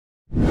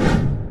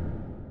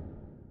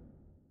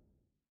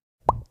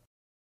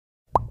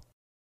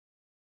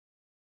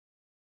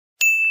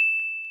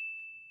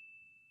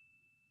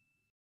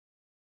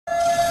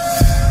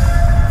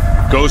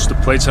Ghost, the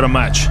plates are a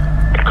match.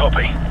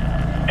 Copy.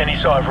 Any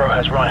side of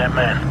Rojas' right-hand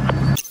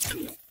man?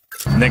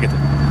 Negative.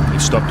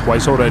 They've stopped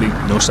twice already,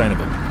 no sign of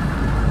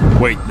him.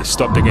 Wait, they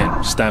stopped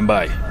again. Stand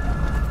by.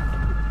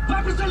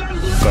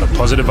 Got a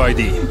positive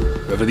ID.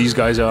 Whoever these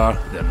guys are,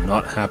 they're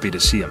not happy to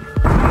see him.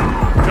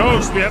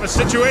 Ghost, we have a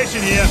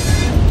situation here.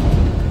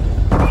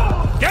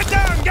 Get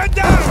down! Get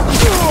down!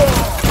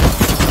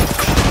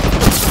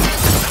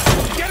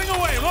 Getting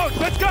away! Look,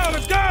 let's go!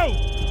 Let's go!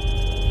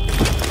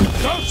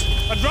 Ghost,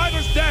 a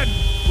driver's dead.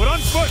 We're on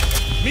foot.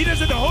 Meet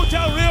us at the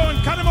Hotel Rio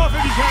and cut him off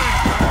if you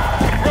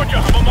can. Roger,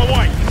 I'm on my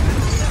way.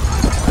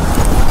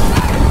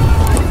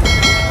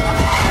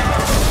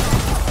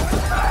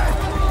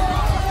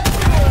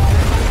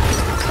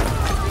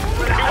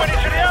 He went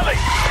into the alley.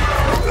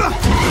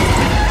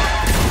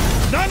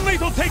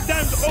 Non-lethal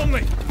takedowns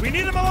only. We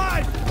need him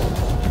alive.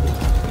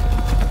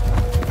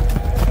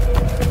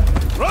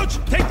 Roach,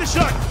 take the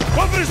shot.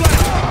 Go for his leg.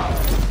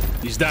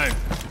 He's down.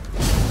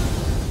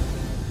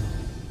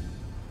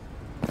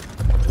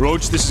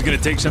 Roach, this is gonna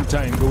take some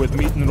time. Go with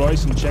Meat and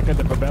Royce and check out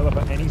the favela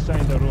for any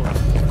signs of Roach.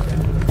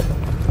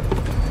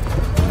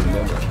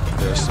 Remember,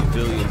 there are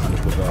civilians in the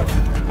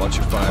favela. Watch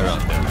your fire out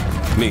there.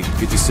 Me,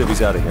 get these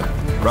civvies out of here.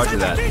 Roger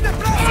that.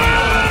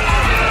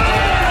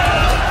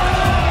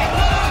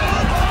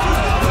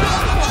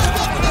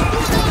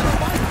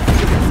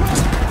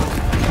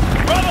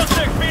 Bravo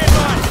 6, be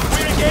advised.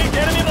 We engaged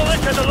enemy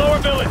militia at the lower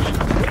village.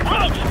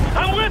 Roach,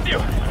 I'm with you.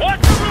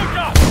 Watch the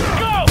rooftop.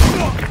 Go!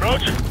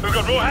 Roach, we've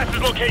got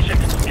Rojas' location.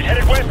 He's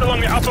headed west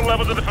along the upper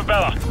levels of the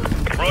favela.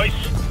 Royce,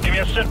 give me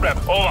a sit rep.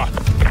 Over.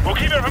 We'll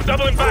keep him from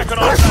doubling back on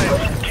all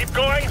sides. Keep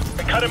going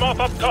and cut him off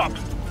up top.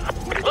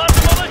 Lots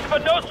of militia,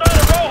 but no sign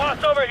of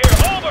Rojas over here.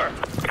 Over!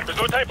 There's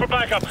no time for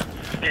backup.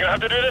 You're gonna have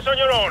to do this on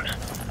your own.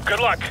 Good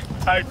luck.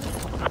 Out.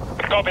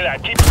 Copy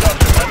that. Keep it up.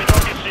 Let me know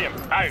if you see him.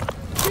 Out.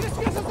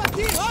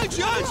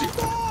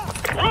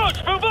 Roach,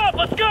 move up!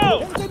 Let's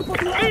go!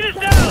 Meet us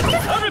down!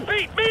 I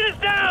repeat, meet us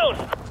down!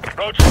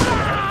 Roach,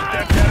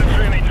 step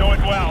territory, know it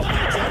well.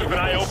 Keep an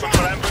eye open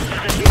for ambush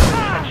positions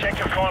and check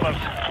your corners.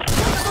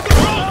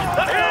 Roach,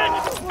 ahead!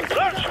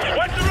 Roach,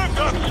 watch the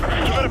rooftops!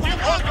 We've got a few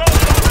close calls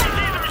on RPG,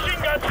 the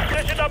machine guns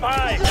positioned up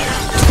high.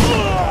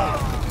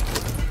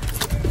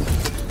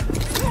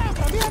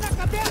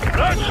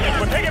 Roach,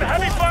 we're taking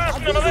heavy fire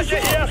from the militia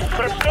here,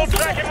 but I'm still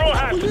tracking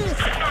Rojas. He's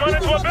gone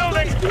into a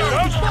building.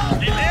 Roach,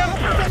 do you see him?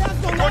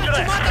 Roger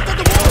that.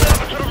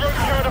 To the road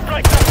here at a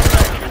break.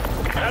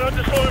 Now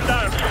to slow him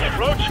down.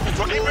 Roach,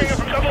 we'll keep bringing him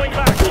from doubling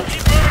back.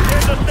 Keep moving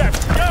 10 to step.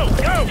 Go,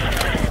 go!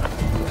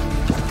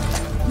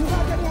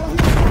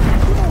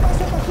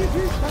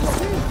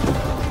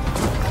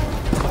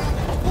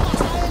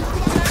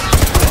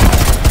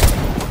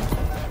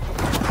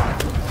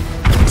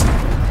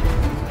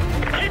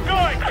 Keep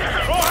going!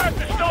 Rojas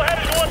is still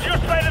headed towards your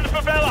side of the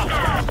favela.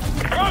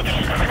 Roach,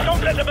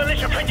 don't let the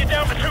militia pin you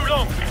down for too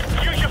long.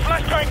 Use your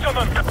flashbangs on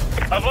them.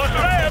 I've lost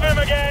sight of him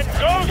again.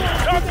 Go,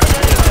 talk to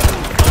me.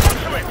 Hold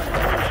to it.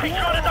 He's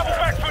trying to double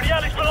back through the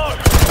alleys below.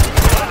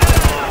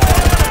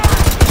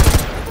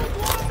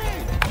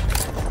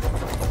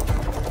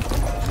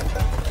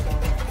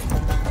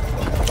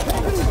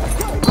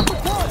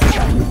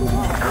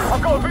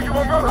 I've got a visual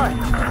on Rojas.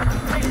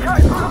 He's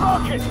cutting through the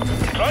market.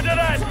 Roger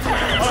that.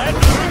 I'll head to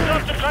the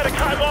rooftop to try to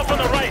cut him off on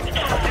the right. He's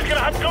going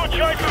to have no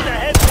choice but to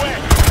head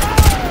west.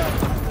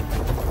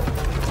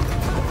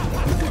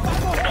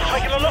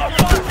 Taking a lot of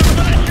fire from the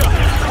militia.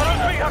 I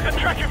don't think I can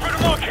track you through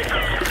the market.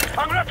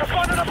 I'm gonna have to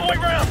find another way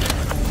round.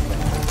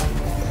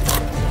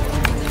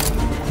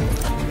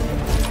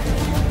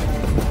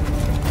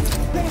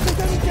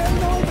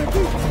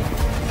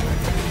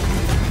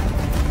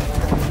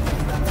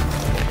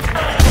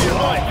 You're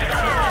right.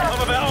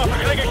 I'm about half a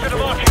clinging to the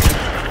market.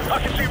 I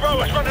can see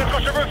Rojas running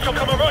across the rooftop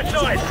on my right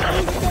side.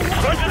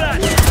 Roger that.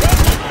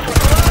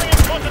 We're allowing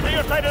him closer to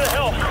your side of the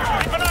hill.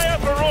 Keep an eye out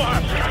for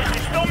Rojas.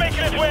 He's still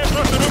making his way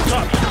across the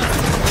rooftop.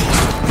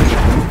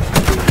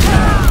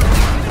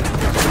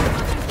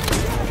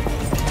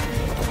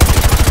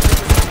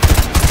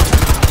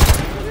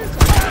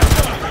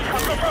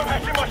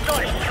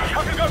 I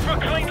can go for a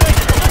clean lead.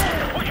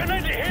 We can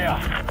end it here.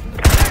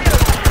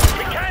 Negative.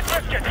 We can't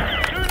risk it.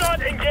 Do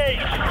not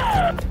engage.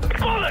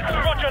 Bullets!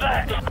 Roger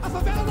that.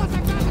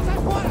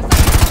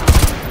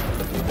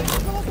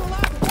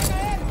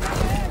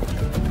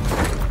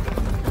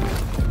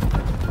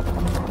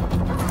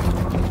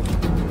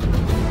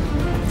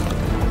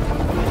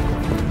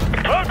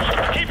 Folks,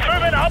 keep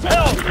moving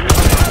uphill.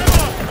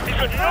 He's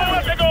got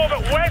nowhere to go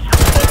but west.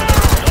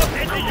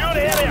 Into your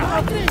area.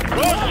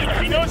 Roach,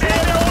 he knows the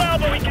area well,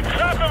 but we can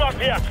trap him up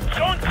here.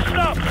 Don't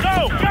stop.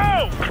 Go,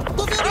 go!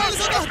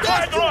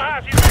 Quiet,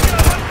 Rojas. He's making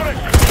a run for it.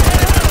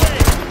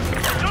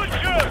 Don't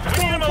shoot.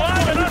 We need him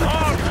alive and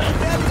unharmed.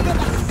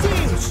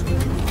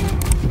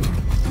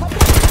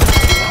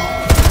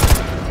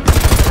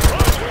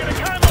 Roach, we're gonna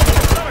cut him off the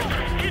stomach.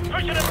 Keep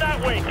pushing him that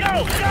way. Go,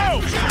 go!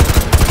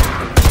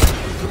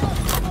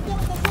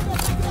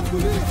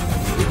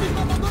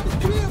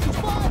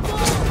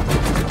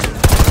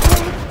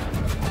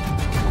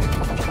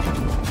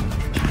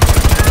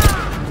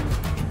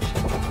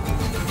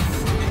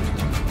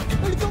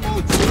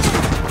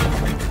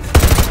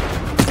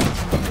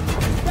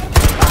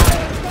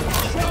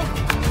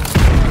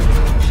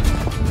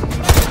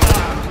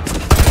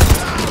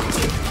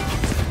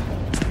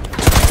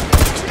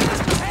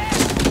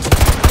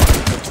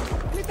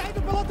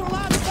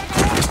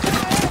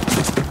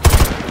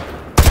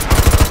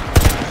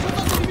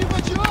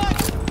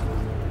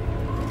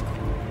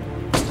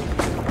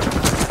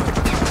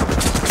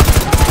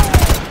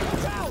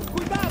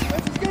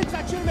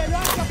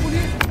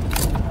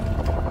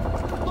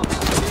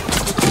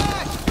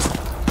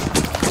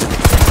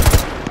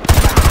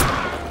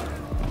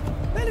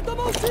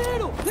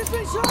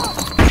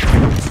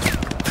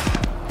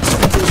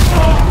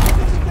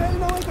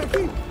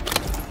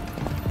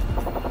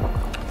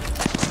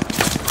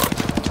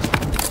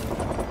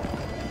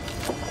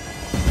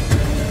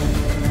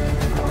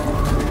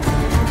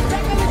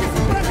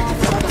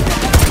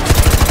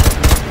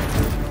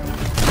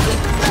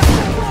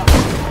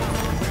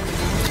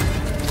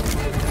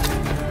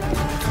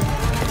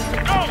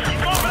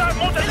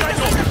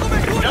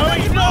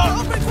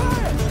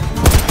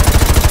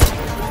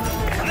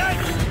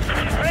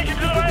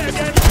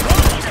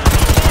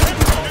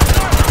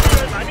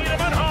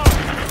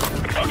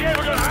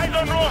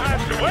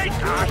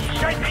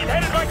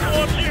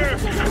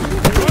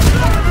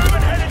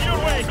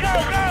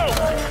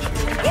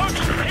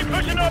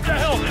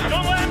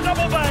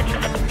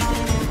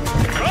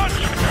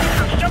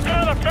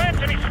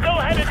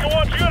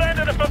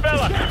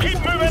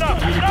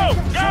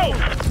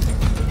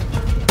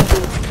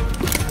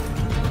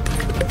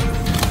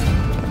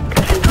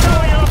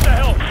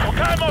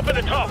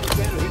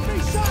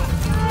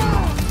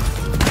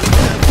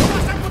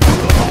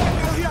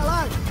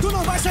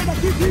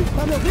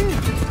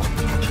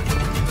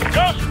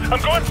 I'm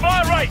going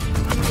far right!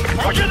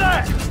 Roger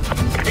that!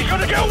 He's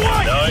gonna get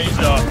away! No, he's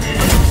not.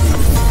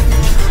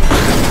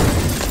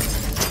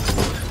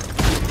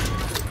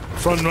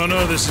 Front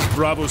runner, this is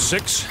Bravo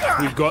 6.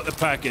 We've got the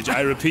package.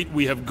 I repeat,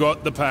 we have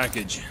got the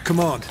package.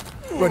 Command,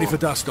 ready for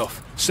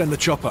dust-off. Send the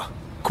chopper.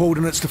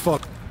 Coordinates to follow.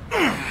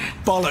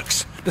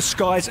 Bollocks! The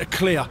skies are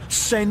clear.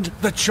 Send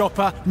the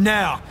chopper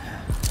now!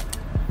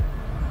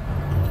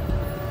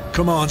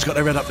 Command's got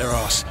their head up their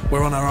arse.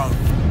 We're on our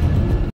own.